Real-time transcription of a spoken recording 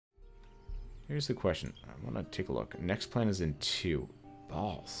Here's the question. I want to take a look. Next plan is in 2.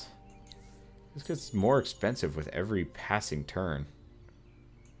 Balls. This gets more expensive with every passing turn.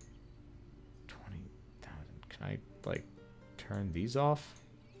 20,000. Can I, like, turn these off?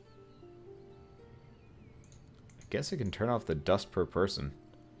 I guess I can turn off the dust per person.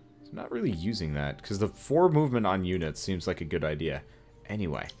 I'm not really using that, because the 4 movement on units seems like a good idea.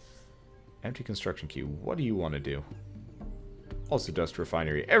 Anyway. Empty construction queue. What do you want to do? Also dust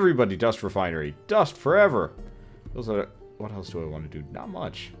refinery. Everybody dust refinery. Dust forever. Those are... What else do I want to do? Not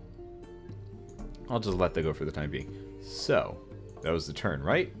much. I'll just let that go for the time being. So, that was the turn,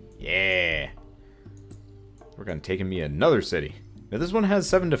 right? Yeah. We're going to take me another city. Now this one has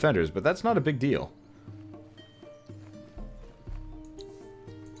 7 defenders, but that's not a big deal.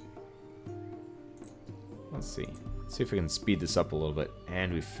 Let's see. Let's see if we can speed this up a little bit.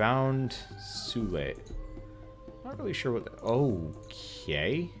 And we found Sule. Not really sure what the...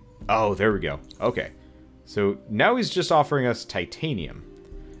 Okay. Oh, there we go. Okay. So now he's just offering us titanium.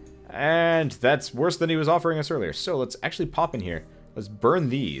 And that's worse than he was offering us earlier. So let's actually pop in here. Let's burn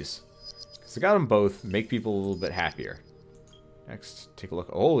these. Because I got them both. Make people a little bit happier. Next, take a look.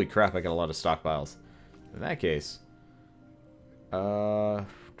 Holy crap, I got a lot of stockpiles. In that case... what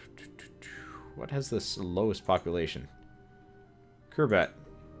has the lowest population? Kurbet.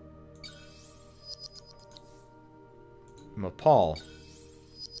 Mapal.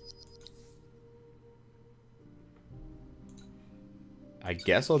 I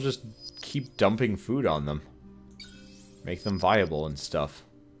guess I'll just keep dumping food on them. Make them viable and stuff.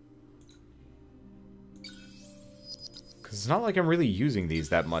 Because it's not like I'm really using these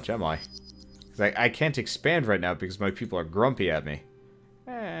that much, am I? Because I can't expand right now because my people are grumpy at me.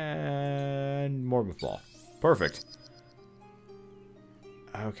 And more Mapal. Perfect.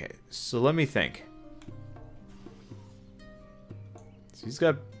 Okay, so let me think. So he's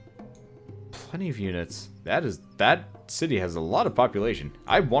got plenty of units. That city has a lot of population.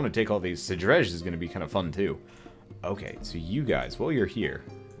 I want to take all these. Sidrej is going to be kind of fun too. Okay, so you guys, while you're here,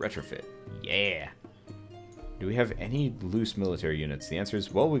 retrofit. Yeah. Do we have any loose military units? The answer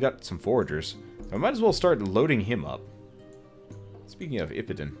is, well, we got some foragers. I might as well start loading him up. Speaking of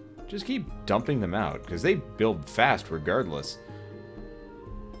Ipidon, just keep dumping them out, because they build fast regardless.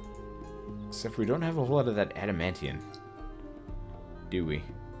 Except we don't have a whole lot of that adamantium. Do we?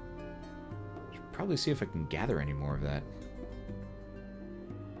 Should probably see if I can gather any more of that.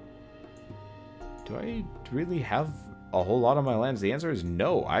 Do I really have a whole lot on my lands? The answer is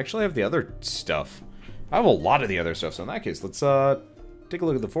no. I actually have the other stuff. I have a lot of the other stuff, so in that case, let's take a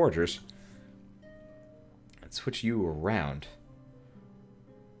look at the foragers. Let's switch you around.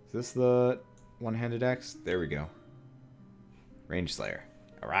 Is this the one-handed axe? There we go. Range Slayer.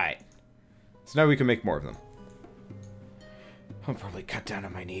 Alright. So now we can make more of them. I'll probably cut down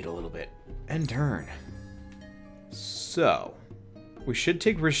on my need a little bit. And turn. So, we should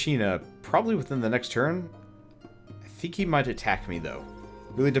take Rashina probably within the next turn. I think he might attack me, though.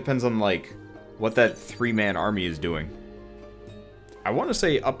 It really depends on, like, what that 3-man army is doing. I want to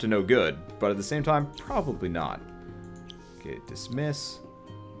say up to no good, but at the same time, probably not. Okay, dismiss.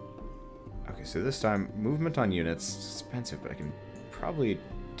 Okay, so this time, movement on units. It's expensive, but I can probably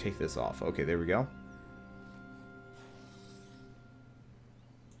take this off. Okay, there we go.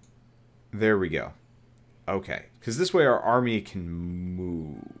 There we go. Okay, because this way our army can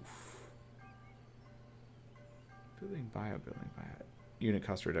move. Building bio. Unit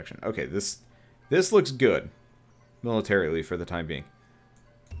cost reduction. Okay, this looks good. Militarily for the time being.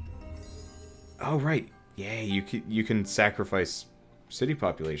 Oh, right. Yay, you can sacrifice city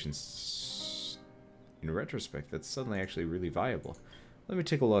populations. In retrospect, that's suddenly actually really viable. Let me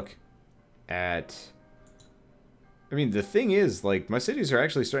take a look at... I mean, the thing is, like, my cities are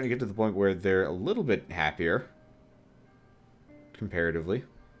actually starting to get to the point where they're a little bit happier. Comparatively.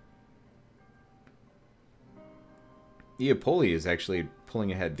 Eopoli is actually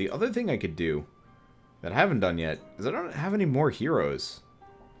pulling ahead. The other thing I could do that I haven't done yet is I don't have any more heroes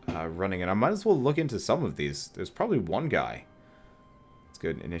running, and I might as well look into some of these. There's probably one guy. It's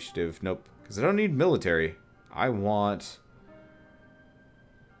good. Initiative. Nope. Because I don't need military. I want,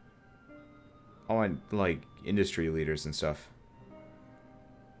 like, industry leaders and stuff.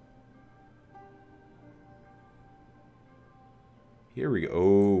 Here we go.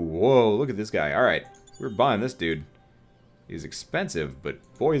 Oh, whoa, look at this guy. Alright, we're buying this dude. He's expensive, but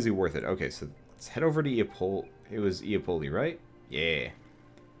boy is he worth it. Okay, so let's head over to Eopoli. It was Eopoli, right? Yeah.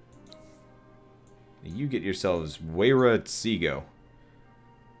 You get yourselves Weira Tsigo.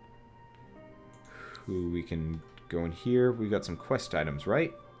 Who we can go in here. We've got some quest items,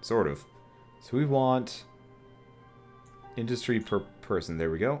 right? Sort of. So we want industry per person.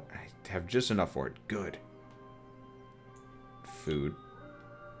 There we go. I have just enough for it. Good. Food.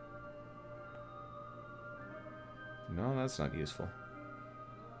 No, that's not useful.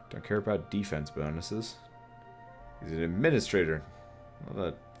 Don't care about defense bonuses. He's an administrator. Not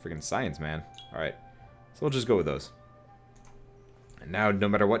a freaking science man. Alright. So we'll just go with those. And now, no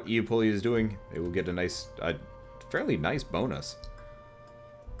matter what Eopoli is doing, they will get a nice, fairly nice bonus.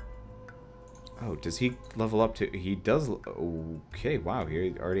 Oh, does he level up to... He does... Okay, wow,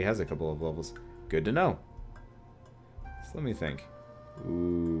 he already has a couple of levels. Good to know. So let me think.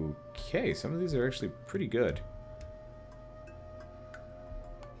 Okay, some of these are actually pretty good.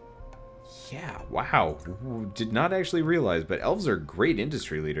 Yeah, wow. Did not actually realize, but elves are great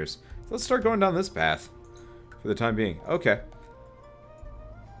industry leaders. So let's start going down this path for the time being. Okay.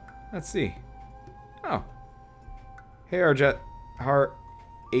 Let's see. Oh. Hey, Agesto?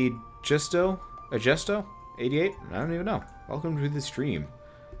 88? I don't even know. Welcome to the stream.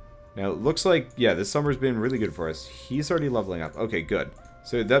 Now, it looks like, yeah, this summer's been really good for us. He's already leveling up. Okay, good.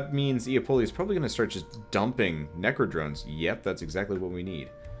 So that means Eopoli is probably going to start just dumping Necrodrones. Yep, that's exactly what we need.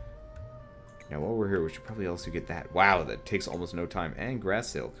 Now, while we're here, we should probably also get that. Wow, that takes almost no time. And grass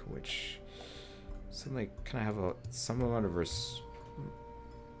silk, which suddenly kind of have some amount of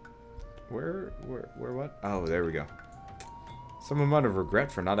Where, what? Oh, there we go. Some amount of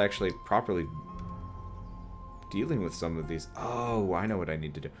regret for not actually properly dealing with some of these. Oh, I know what I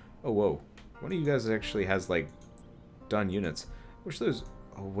need to do. Oh, whoa. One of you guys actually has, like, done units. I wish there's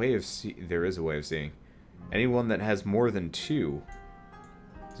a way of there is a way of seeing. Anyone that has more than 2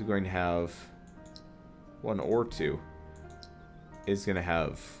 is going to have 1 or 2 is going to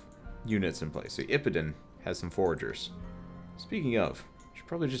have units in place. So Ippoden has some foragers. Speaking of, I should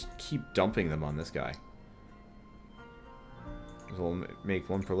probably just keep dumping them on this guy. We'll make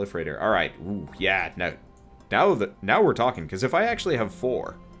 1 proliferator. Alright, ooh, yeah, now we're talking, because if I actually have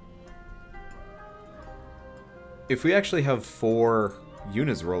 4... If we actually have 4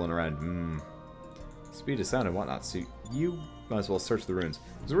 units rolling around, speed of sound and whatnot, so you might as well search the runes.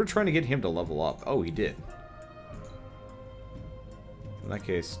 Because we're trying to get him to level up. Oh, he did. In that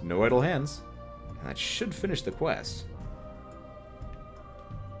case, no idle hands. And that should finish the quest.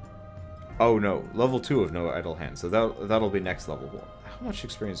 Oh no, level 2 of no idle hands. So that'll be next level. How much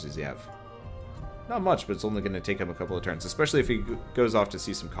experience does he have? Not much, but it's only going to take him a couple of turns. Especially if he goes off to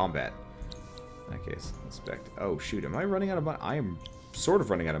see some combat. In that case, inspect. Oh shoot, am I running out of money? I am sort of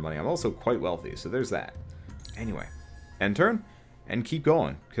running out of money. I'm also quite wealthy, so there's that. Anyway, end turn, and keep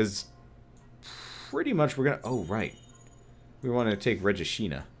going. Because pretty much we're going to... Oh, right. We want to take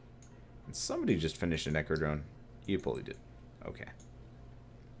Regishina. And somebody just finished a Necrodrone. Eopoli did. Okay.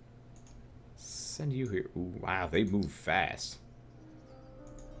 Send you here. Ooh, wow, they move fast.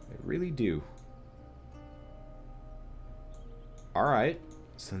 They really do. Alright.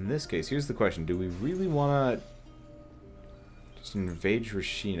 So in this case, here's the question. Do we really want to just invade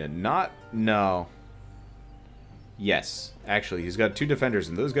Rashina? No. Yes. Actually, he's got 2 defenders,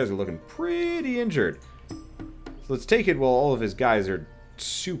 and those guys are looking pretty injured. So let's take it while all of his guys are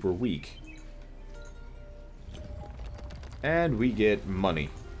super weak. And we get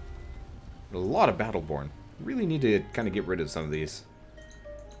money. A lot of Battleborn. Really need to kind of get rid of some of these.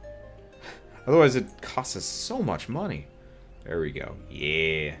 Otherwise, it costs us so much money. There we go.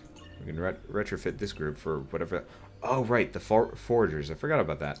 Yeah. We can retrofit this group for whatever... Oh, right. The foragers. I forgot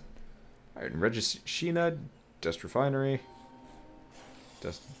about that. Alright, Regishina, Dust Refinery,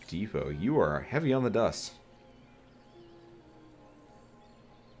 Dust Depot. You are heavy on the dust.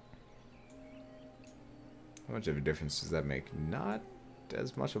 How much of a difference does that make? Not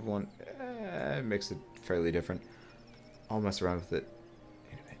as much of one. It makes it fairly different. I'll mess around with it.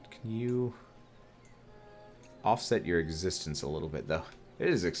 Wait a minute. Can you offset your existence a little bit, though? It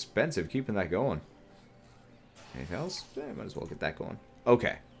is expensive keeping that going. Anything else? Might as well get that going.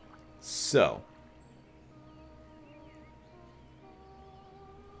 Okay. So.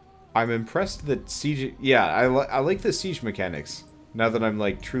 I'm impressed that siege... Yeah, I like the siege mechanics. Now that I'm,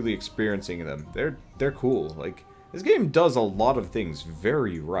 like, truly experiencing them. They're cool. Like, this game does a lot of things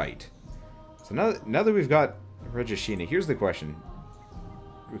very right. So now that we've got Regishina, here's the question.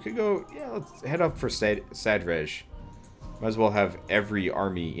 We could go... Yeah, let's head up for Sadrej. Might as well have every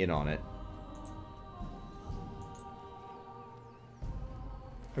army in on it.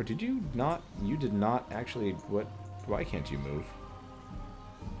 Oh, did you not... You did not actually... What? Why can't you move?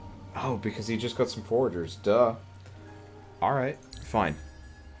 Oh, because he just got some foragers. Duh. Alright, fine.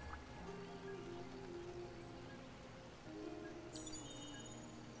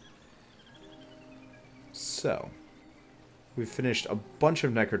 So, we've finished a bunch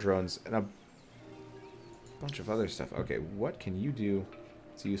of Necrodrones and bunch of other stuff. Okay, what can you do?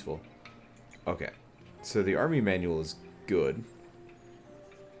 It's useful. Okay, so the army manual is good.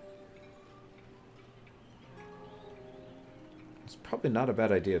 It's probably not a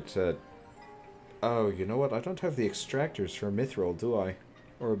bad idea to... Oh, you know what? I don't have the extractors for mithril, do I?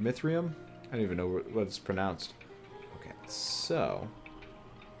 Or mithrium? I don't even know what it's pronounced. Okay, so...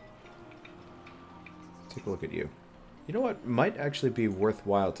 take a look at you. You know what? Might actually be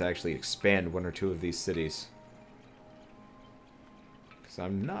worthwhile to actually expand one or two of these cities. Because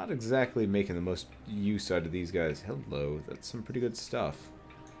I'm not exactly making the most use out of these guys. Hello, that's some pretty good stuff.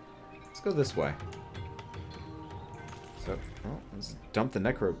 Let's go this way. So, well, let's dump the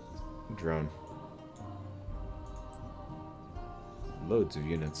necro drone. Loads of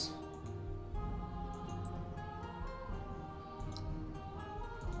units.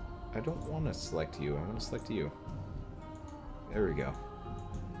 I don't want to select you. I want to select you. There we go.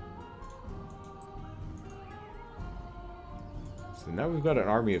 So now we've got an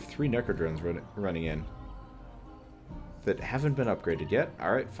army of 3 necrodrones running in that haven't been upgraded yet.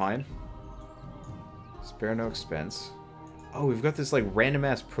 Alright, fine. Spare no expense. Oh, we've got this like random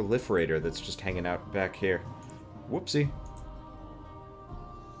ass proliferator that's just hanging out back here. Whoopsie.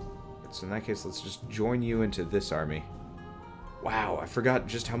 So in that case, let's just join you into this army. Wow, I forgot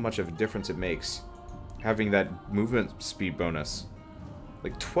just how much of a difference it makes having that movement speed bonus.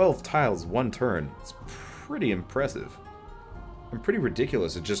 Like 12 tiles, 1 turn. It's pretty impressive. And pretty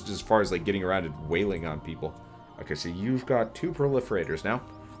ridiculous just as far as like getting around and wailing on people. Okay, so you've got 2 proliferators now.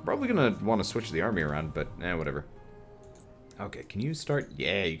 Probably gonna want to switch the army around, but whatever. Okay, can you start?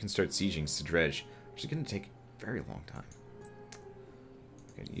 Yeah, you can start sieging Sidrej, which is gonna take a very long time.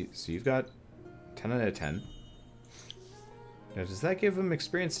 Okay, so you've got 10 out of 10. Now, does that give him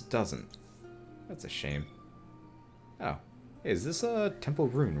experience? It doesn't. That's a shame. Oh. Hey, is this a temple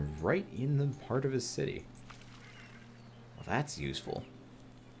rune right in the heart of his city? Well, that's useful.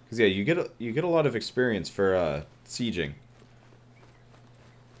 Because, yeah, you get a lot of experience for sieging.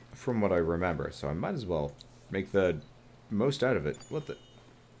 From what I remember. So I might as well make the most out of it. What the...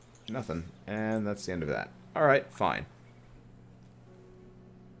 Nothing. And that's the end of that. Alright, fine.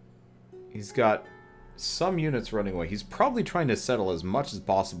 He's got... some units running away. He's probably trying to settle as much as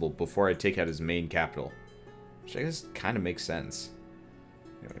possible before I take out his main capital. Which I guess kind of makes sense.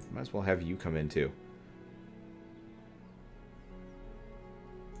 Anyway, might as well have you come in too.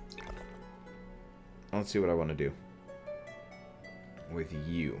 Let's see what I want to do. With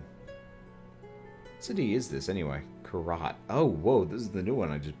you. What city is this anyway? Karat. Oh, whoa, this is the new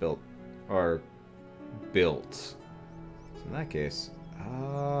one I just built. Or... built. So in that case...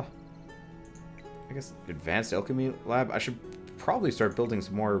 I guess Advanced Alchemy Lab. I should probably start building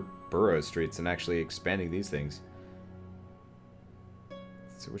some more burrow streets and actually expanding these things.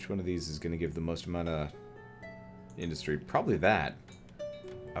 So which one of these is going to give the most amount of industry? Probably that.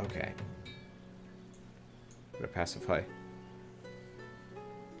 Okay. Gotta pacify.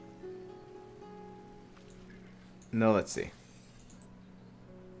 No, let's see.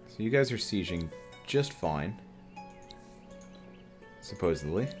 So you guys are sieging just fine.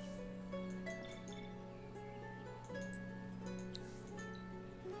 Supposedly.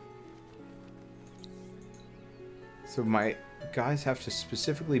 So my guys have to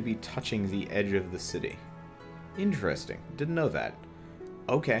specifically be touching the edge of the city. Interesting. Didn't know that.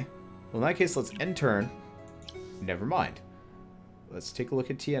 Okay. Well, in that case, let's end turn. Never mind. Let's take a look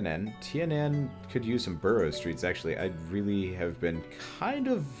at TNN. TNN could use some burrow streets, actually. I really have been kind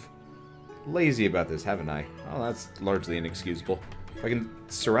of lazy about this, haven't I? Oh, that's largely inexcusable. If I can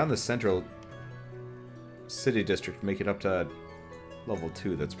surround the central city district, make it up to level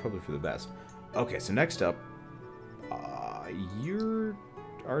 2, that's probably for the best. Okay, so next up, you're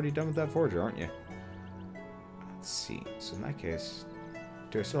already done with that forger, aren't you? Let's see. So in that case,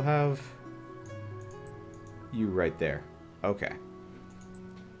 do I still have you right there? Okay.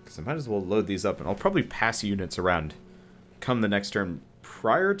 Because I might as well load these up, and I'll probably pass units around come the next turn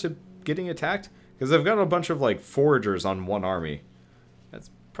prior to getting attacked, because I've got a bunch of, like, foragers on one army. That's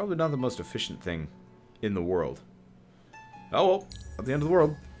probably not the most efficient thing in the world. Oh, well, at the end of the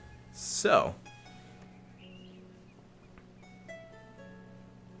world. So...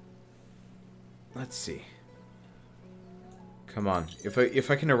 let's see. Come on. If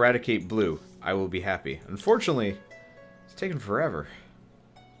I can eradicate blue, I will be happy. Unfortunately, it's taken forever.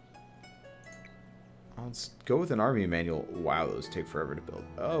 Let's go with an army manual. Wow, those take forever to build.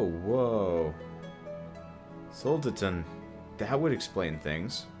 Oh, whoa. Soldaten. That would explain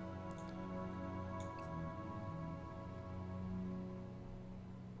things.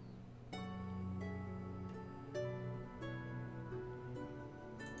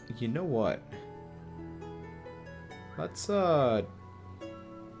 You know what? Let's,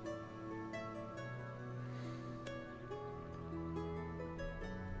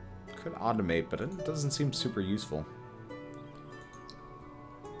 could automate, but it doesn't seem super useful.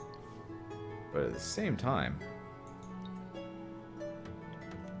 But at the same time...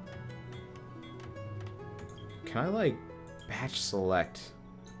 Can I, like, batch select?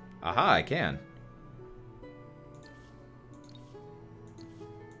 Aha, I can.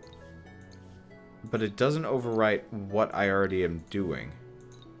 But it doesn't overwrite what I already am doing.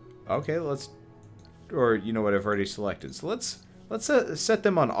 Okay, let's... Or, you know what, I've already selected. So let's set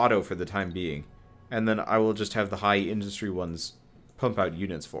them on auto for the time being. And then I will just have the high industry ones pump out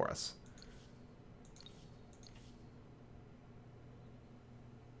units for us.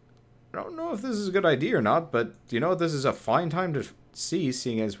 I don't know if this is a good idea or not, but you know, this is a fine time to see,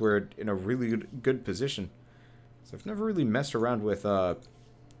 seeing as we're in a really good position. So I've never really messed around with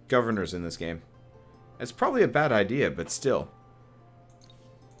governors in this game. It's probably a bad idea, but still.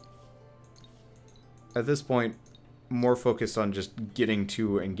 At this point, more focused on just getting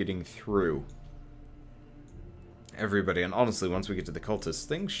to and getting through everybody. And honestly, once we get to the cultists,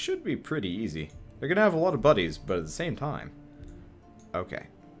 things should be pretty easy. They're going to have a lot of buddies, but at the same time. Okay.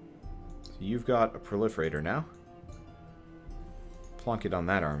 So you've got a proliferator now. Plonk it on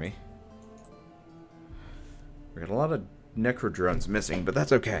that army. We got a lot of necrodrones missing, but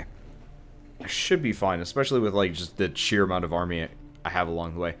that's okay. I should be fine, especially with like just the sheer amount of army I have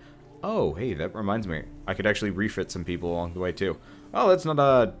along the way. Oh, hey, that reminds me. I could actually refit some people along the way, too. Oh, that's not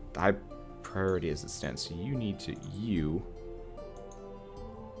a high priority as it stands. So you need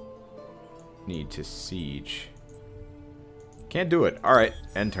to siege. Can't do it. Alright,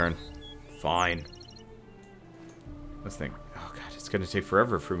 end turn. Fine. Let's think. Oh, God, it's going to take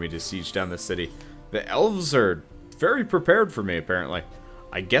forever for me to siege down this city. The elves are very prepared for me, apparently.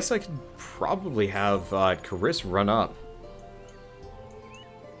 I guess I could probably have Caris run up.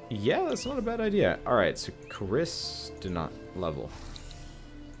 Yeah, that's not a bad idea. Alright, so Caris did not level.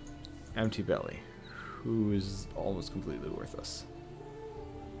 Empty belly. Who is almost completely worthless.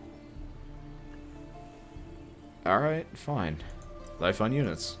 Alright, fine. Life on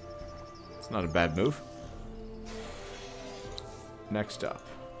units. It's not a bad move. Next up.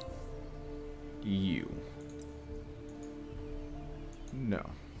 You. No.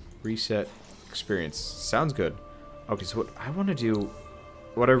 Reset experience. Sounds good. Okay, so what I want to do...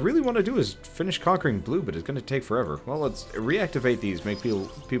 What I really want to do is finish conquering blue, but it's going to take forever. Well, let's reactivate these, make people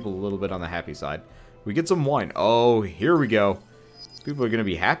a little bit on the happy side. We get some wine. Oh, here we go. People are going to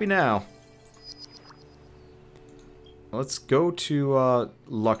be happy now. Let's go to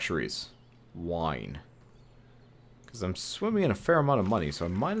luxuries. Wine. Because I'm swimming in a fair amount of money, so I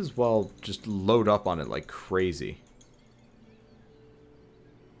might as well just load up on it like crazy.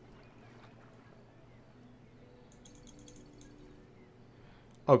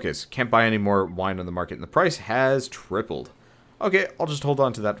 Okay, so can't buy any more wine on the market, and the price has tripled. Okay, I'll just hold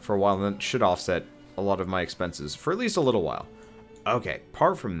on to that for a while, and then it should offset a lot of my expenses for at least a little while. Okay,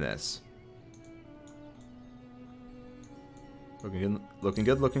 apart from this. Looking good, looking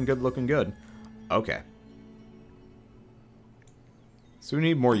good, looking good, looking good. Okay. So we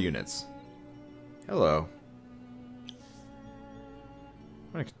need more units. Hello.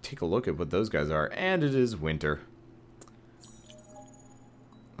 I'm gonna take a look at what those guys are, and it is winter.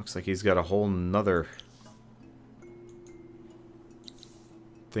 Looks like he's got a whole nother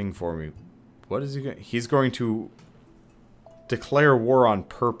thing for me. What is he going? He's going to declare war on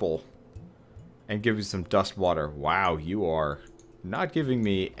purple and give you some dust water. Wow, you are not giving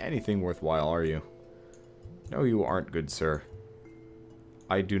me anything worthwhile, are you? No, you aren't, good sir.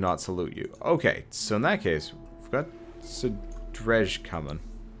 I do not salute you. Okay, so in that case, we've got Dredge coming.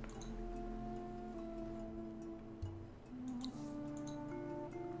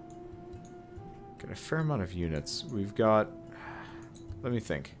 Got a fair amount of units. We've got... Let me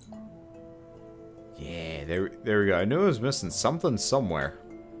think. Yeah, there we go. I knew I was missing something somewhere.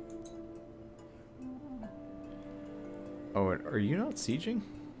 Oh, and are you not sieging?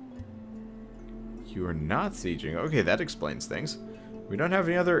 You are not sieging. Okay, that explains things. We don't have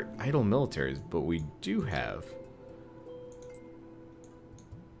any other idle militaries, but we do have...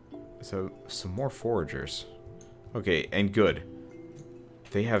 So, some more foragers. Okay, and good.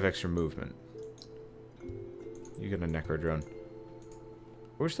 They have extra movement. You got a necrodrone.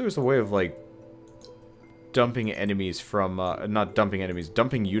 I wish there was a way of, like, dumping enemies from, not dumping enemies,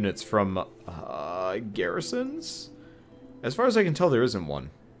 dumping units from, garrisons? As far as I can tell, there isn't one.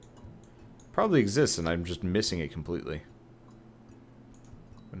 Probably exists, and I'm just missing it completely.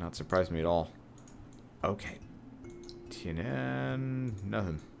 Would not surprise me at all. Okay. TNN,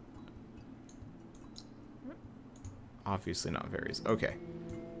 nothing. Obviously not varies. Okay.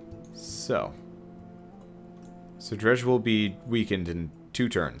 So Dredge will be weakened in 2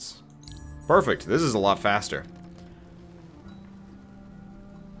 turns. Perfect. This is a lot faster.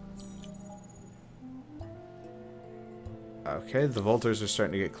 Okay, the Vultures are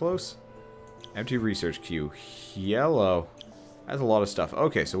starting to get close. Empty research queue. Yellow. That's a lot of stuff.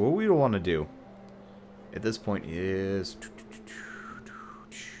 Okay, so what we want to do at this point is...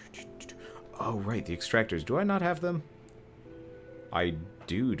 Oh, right, the extractors. Do I not have them? I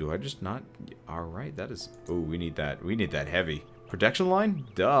do. Do I just not? Alright, that is... Oh, we need that. We need that heavy. Protection line?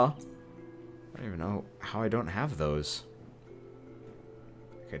 Duh. I don't even know how I don't have those.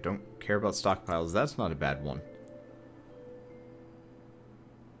 Okay, don't care about stockpiles. That's not a bad one.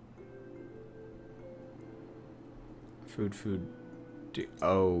 Food.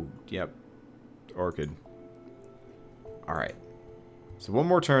 Oh, yep. Orchid. Alright. So one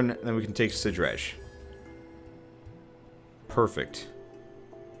more turn, and then we can take Sidrej. Perfect.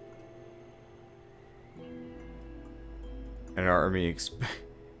 And our army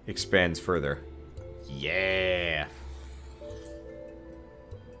expands further. Yeah!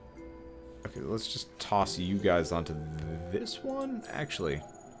 Okay, let's just toss you guys onto this one, actually.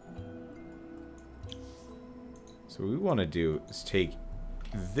 So what we want to do is take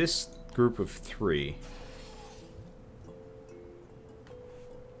this group of 3.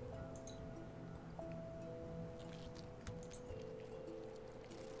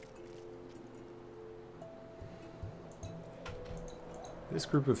 This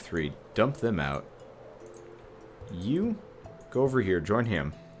group of 3, dump them out. You go over here, join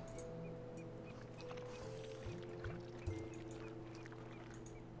him.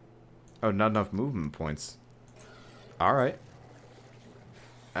 Oh, not enough movement points. Alright.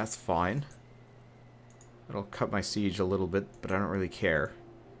 That's fine. It'll cut my siege a little bit, but I don't really care.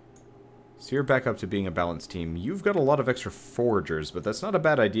 So you're back up to being a balanced team. You've got a lot of extra foragers, but that's not a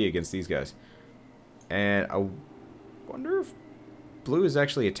bad idea against these guys. And I wonder if blue is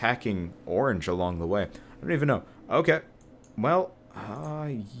actually attacking orange along the way. I don't even know. Okay. Well,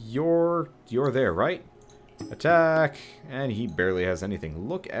 you're there, right? Attack! And he barely has anything.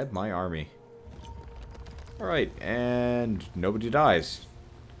 Look at my army. Alright, and nobody dies.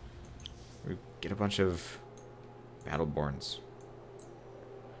 We get a bunch of Battleborns.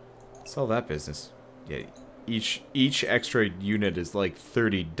 Sell that business. Yeah, each extra unit is like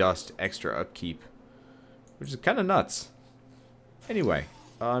 30 dust extra upkeep, which is kind of nuts. Anyway,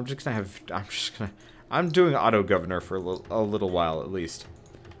 I'm doing auto governor for a little while at least.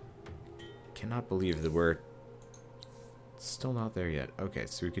 Cannot believe that we're still not there yet. Okay,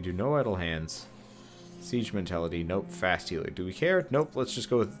 so we could do no idle hands. Siege mentality, nope. Fast healer, do we care? Nope, let's just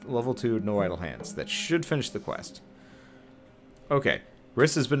go with level 2, no idle hands. That should finish the quest. Okay,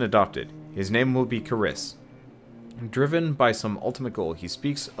 Riss has been adopted. His name will be Karis. Driven by some ultimate goal, he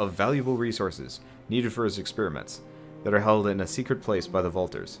speaks of valuable resources needed for his experiments that are held in a secret place by the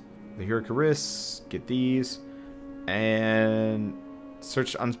Vultures. The hero Karis, get these, and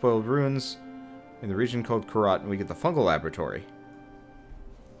search unspoiled ruins in the region called Karat, and we get the fungal laboratory.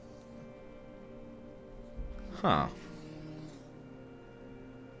 Huh.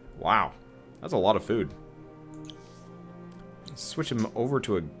 Wow. That's a lot of food. Switch him over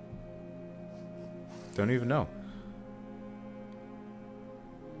to a... Don't even know.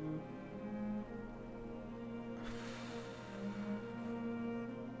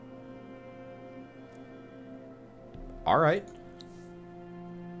 Alright.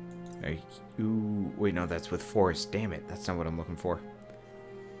 Ooh, wait, no, that's with forest. Damn it, that's not what I'm looking for.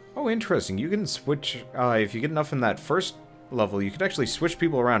 Oh, interesting. You can switch, if you get enough in that first level, you can actually switch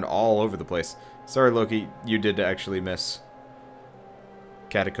people around all over the place. Sorry, Loki, you did actually miss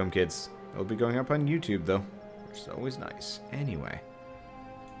Catacomb Kids. It'll be going up on YouTube, though, which is always nice. Anyway.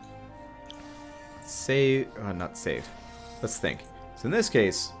 Save, not save. Let's think. So in this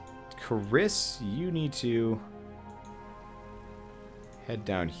case, Karis, you need to head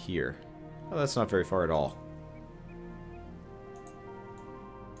down here. Oh, that's not very far at all.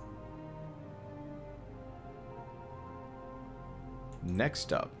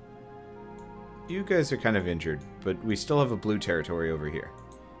 Next up, you guys are kind of injured, but we still have a blue territory over here.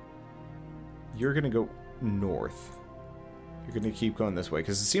 You're going to go north. You're going to keep going this way,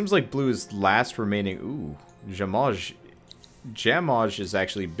 because it seems like blue is last remaining... Ooh, Jamaj has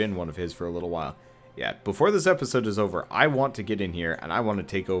actually been one of his for a little while. Yeah, before this episode is over, I want to get in here, and I want to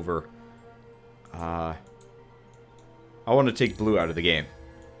take over... I want to take blue out of the game.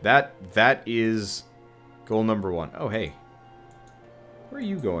 That is goal number 1. Oh, hey. Where are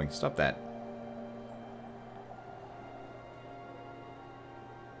you going? Stop that.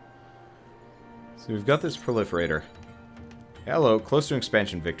 So we've got this proliferator. Hello, close to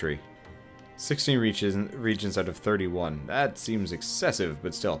expansion victory. 16 regions out of 31. That seems excessive,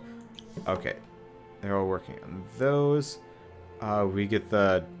 but still. Okay. They're all working on those. We get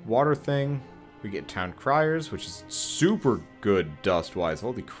the water thing. We get town criers, which is super good dust-wise.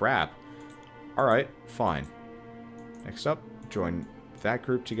 Holy crap. Alright, fine. Next up, join that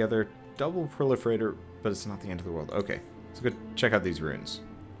group together. Double proliferator, but it's not the end of the world. Okay, let's go check out these runes.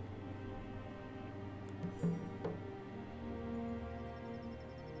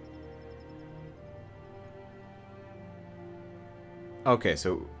 Okay,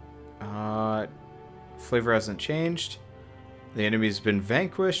 so flavor hasn't changed. The enemy's been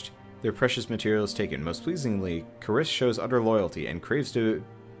vanquished. Their precious materials taken. Most pleasingly, Cariss shows utter loyalty and craves to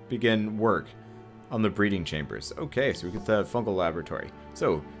begin work on the breeding chambers. Okay, so we get the fungal laboratory.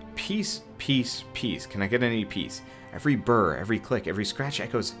 So, peace, peace, peace. Can I get any peace? Every burr, every click, every scratch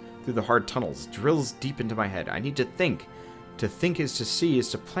echoes through the hard tunnels, drills deep into my head. I need to think. To think is to see, is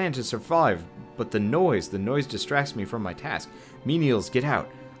to plan, to survive. But the noise distracts me from my task. Menials, get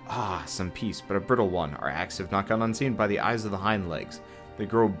out. Ah, some peace, but a brittle one. Our acts have not gone unseen by the eyes of the hind legs. They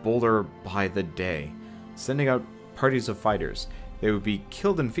grow bolder by the day, sending out parties of fighters. They would be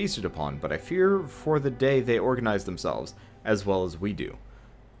killed and feasted upon, but I fear for the day they organize themselves, as well as we do.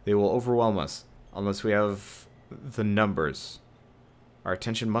 They will overwhelm us, unless we have the numbers. Our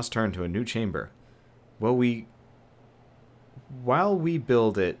attention must turn to a new chamber. While we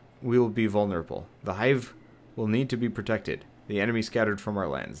build it, we will be vulnerable. The hive will need to be protected. The enemy scattered from our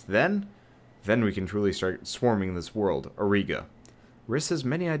lands. Then we can truly start swarming this world, Auriga. Riss has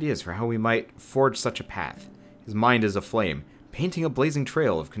many ideas for how we might forge such a path. His mind is aflame, painting a blazing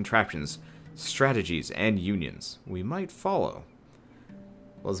trail of contraptions, strategies, and unions we might follow.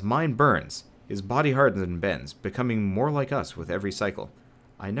 While his mind burns, his body hardens and bends, becoming more like us with every cycle.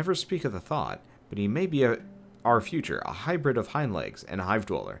 I never speak of the thought, but he may be our future, a hybrid of hind legs and a hive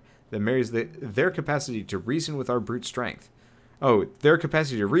dweller that marries their capacity to reason with our brute strength. Oh, their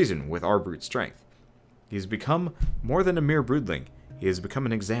capacity to reason with our brute strength. He has become more than a mere broodling. He has become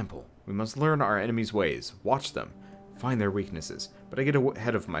an example. We must learn our enemies' ways, watch them, find their weaknesses. But I get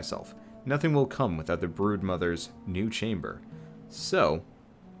ahead of myself. Nothing will come without the brood mother's new chamber. So,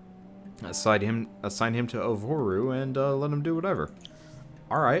 assign him to Avoru and let him do whatever.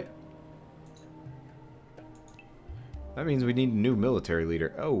 Alright. That means we need a new military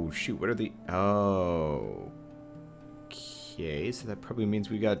leader. Oh, shoot, what are the... Oh... Okay, so that probably means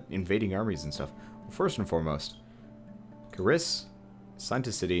we got invading armies and stuff. Well, first and foremost, Cariss, assigned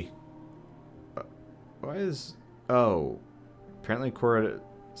to city. Why is... Oh. Apparently Cora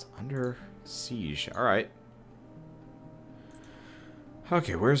is under siege. Alright.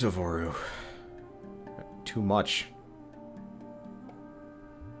 Okay, where's Avoru? Too much.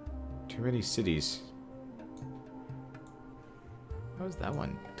 Too many cities. How is that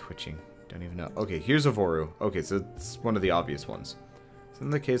one twitching? Don't even know. Okay, here's Avoru. Okay, so it's one of the obvious ones. So in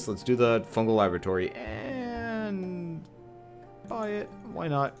that case, let's do the fungal laboratory and buy it. Why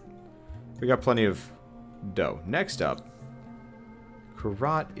not? We got plenty of dough. Next up,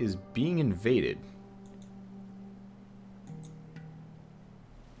 Karat is being invaded.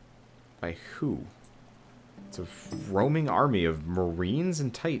 By who? It's a roaming army of Marines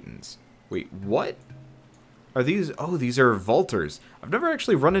and Titans. Wait, what? Are these... Oh, these are Vultures. I've never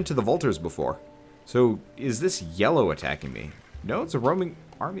actually run into the Vultures before. So, is this yellow attacking me? No, it's a roaming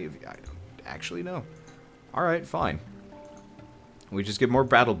army of... I don't actually know. Alright, fine. We just get more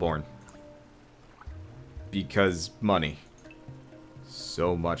Battleborn. Because money.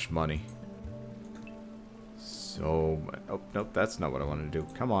 So much money. So much... Oh, nope, that's not what I wanted to do.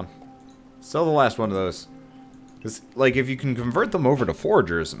 Come on. Sell the last one of those. Because, like, if you can convert them over to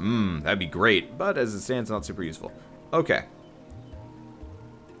foragers, that'd be great. But as it stands, not super useful. Okay.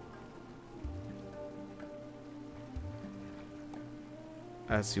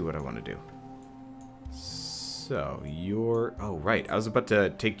 Let's see what I want to do. So, you're... Oh, right. I was about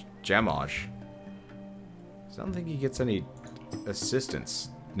to take Jamosh. I don't think he gets any assistance.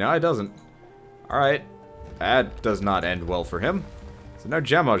 No, it doesn't. Alright. That does not end well for him. So now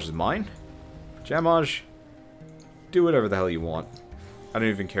Jamosh is mine. Jamosh... Do whatever the hell you want. I don't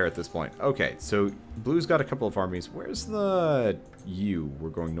even care at this point. Okay, so Blue's got a couple of armies. Where's the... You? We're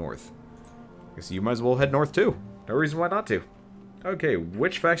going north. I guess you might as well head north too. No reason why not to. Okay,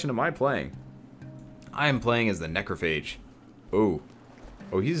 which faction am I playing? I am playing as the Necrophage. Oh.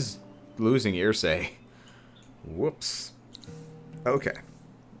 Oh, he's losing Irsay. Whoops. Okay.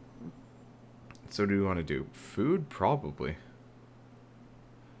 So what do we want to do? Food? Probably.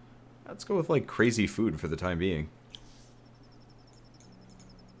 Let's go with, like, crazy food for the time being.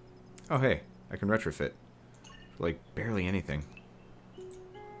 Oh, hey. I can retrofit. like, barely anything.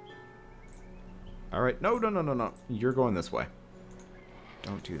 Alright, no, no, no, no, no. You're going this way.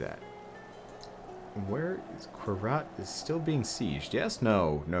 Don't do that. Where is... Karat is still being sieged. Yes?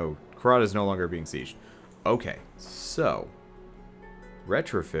 No. No. Karat is no longer being sieged. Okay, so...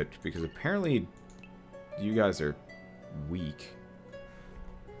 Retrofit, because apparently you guys are weak.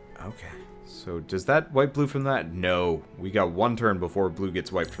 Okay. So, does that wipe blue from that? No. We got one turn before blue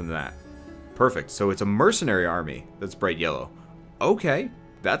gets wiped from that. Perfect. So, it's a mercenary army that's bright yellow. Okay.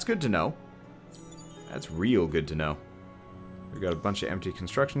 That's good to know. That's real good to know. We got a bunch of empty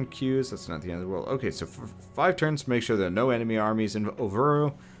construction queues. That's not the end of the world. Okay, so for 5 turns, make sure there are no enemy armies in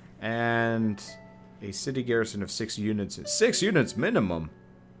Ovuru. And a city garrison of 6 units. 6 units minimum!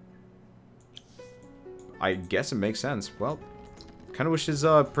 I guess it makes sense. Well, kind of wish his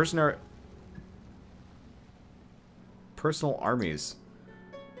personal armies.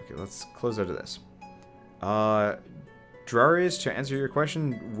 Okay, let's close out of this. Drarius, to answer your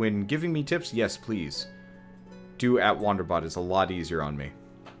question, when giving me tips, yes, please. Do at Wanderbot. It's a lot easier on me.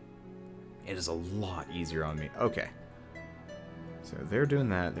 It is a lot easier on me. Okay. So they're doing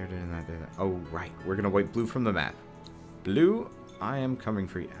that. They're doing that. They're doing that. Oh, right. We're going to wipe blue from the map. Blue, I am coming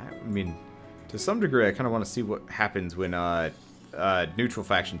for you. I mean, to some degree, I kind of want to see what happens when neutral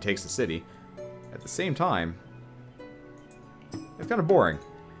faction takes the city. At the same time, it's kind of boring.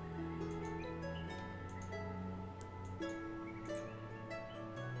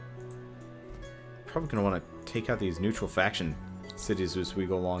 Probably going to want to take out these neutral faction cities as we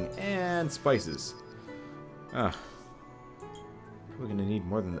go along. And spices. Ugh. Probably going to need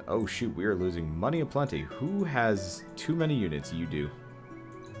more than... Oh, shoot. We are losing money aplenty. Who has too many units? You do.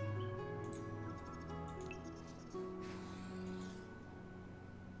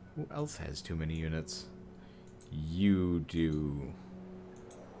 Who else has too many units? You do.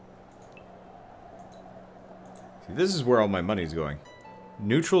 See, this is where all my money's going.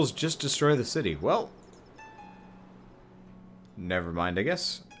 Neutrals just destroy the city. Well, never mind, I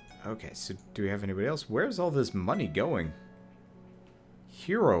guess. Okay, so do we have anybody else? Where's all this money going?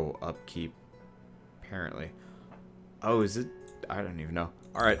 Hero upkeep, apparently. Oh, is it? I don't even know.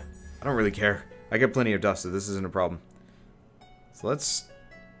 Alright, I don't really care. I get plenty of dust, so this isn't a problem. So let's...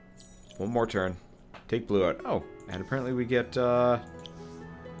 One more turn. Take blue out. Oh, and apparently we get,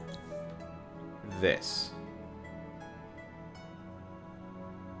 this.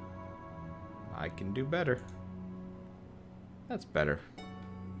 I can do better. That's better.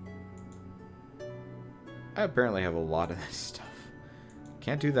 I apparently have a lot of this stuff.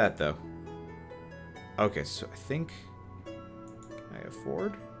 Can't do that, though. Okay, so I think... Can I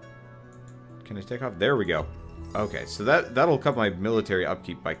afford? Can I take off? There we go. Okay, so that'll cut my military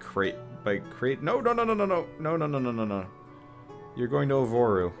upkeep by crate... No, no, no, no, no, no. No, no, no, no, no, no. You're going to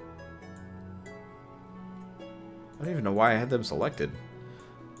Ovoru. I don't even know why I had them selected.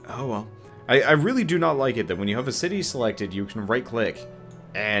 Oh, well. I really do not like it that when you have a city selected, you can right-click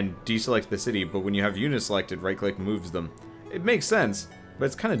and deselect the city, but when you have units selected, right-click moves them. It makes sense, but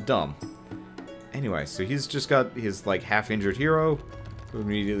it's kind of dumb. Anyway, so he's just got his, like, half-injured hero, who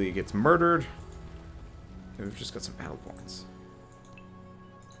immediately gets murdered. And we've just got some battle points.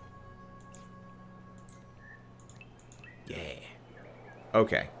 Yeah.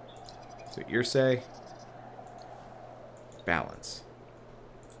 Okay. So, Irsay. Balance.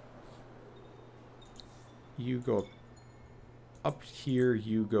 You go up here,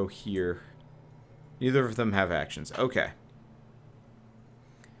 you go here. Neither of them have actions. Okay.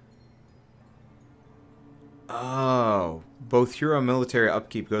 Oh. Both hero and military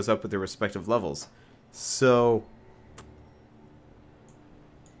upkeep goes up with their respective levels. So,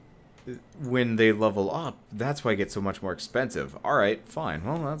 when they level up, that's why it gets so much more expensive. Alright, fine.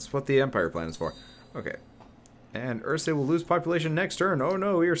 Well, that's what the Empire plan is for. Okay. And Irsay will lose population next turn. Oh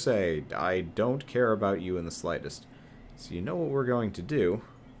no, Irsay. I don't care about you in the slightest. So you know what we're going to do.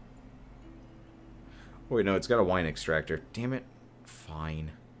 Oh, wait, no, it's got a wine extractor. Damn it.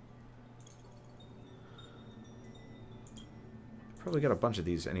 Fine. Probably got a bunch of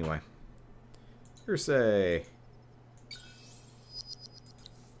these anyway. Irsay.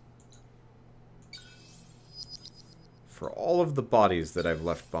 For all of the bodies that I've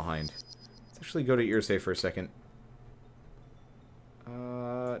left behind. Let's actually go to Irsay for a second.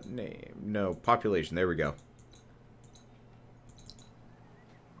 Name. No, population. There we go.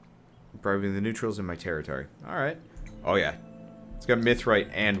 Bribing the neutrals in my territory. Alright. Oh, yeah. It's got Mithrite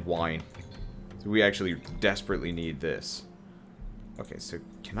and wine. So we actually desperately need this. Okay, so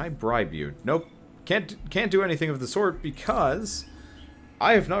can I bribe you? Nope. Can't do anything of the sort because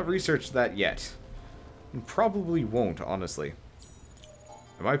I have not researched that yet. And probably won't, honestly.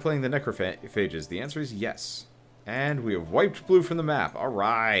 Am I playing the Necrophages? The answer is yes. And we have wiped blue from the map.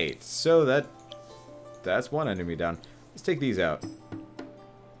 Alright. So that's one enemy down. Let's take these out.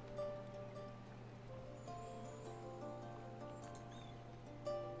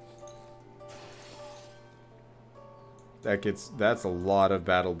 That's a lot of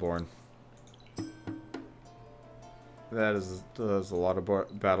Battleborn. That is a lot of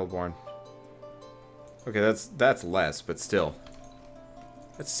Battleborn. Okay, that's less, but still.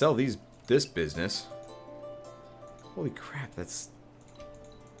 Let's sell this business. Holy crap, that's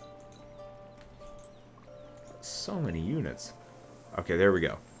so many units. Okay, there we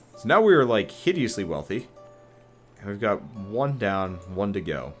go. So now we are like hideously wealthy. And we've got one down, one to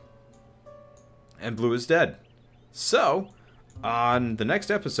go. And blue is dead. So, on the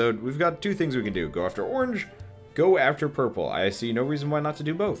next episode, we've got two things we can do. Go after orange, go after purple. I see no reason why not to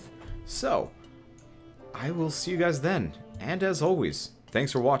do both. So, I will see you guys then. And as always,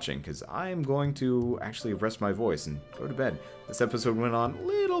 thanks for watching, because I am going to actually rest my voice and go to bed. This episode went on a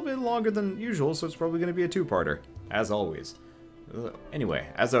little bit longer than usual, so it's probably going to be a two-parter, as always. Anyway,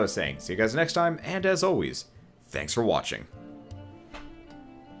 as I was saying, see you guys next time, and as always, thanks for watching.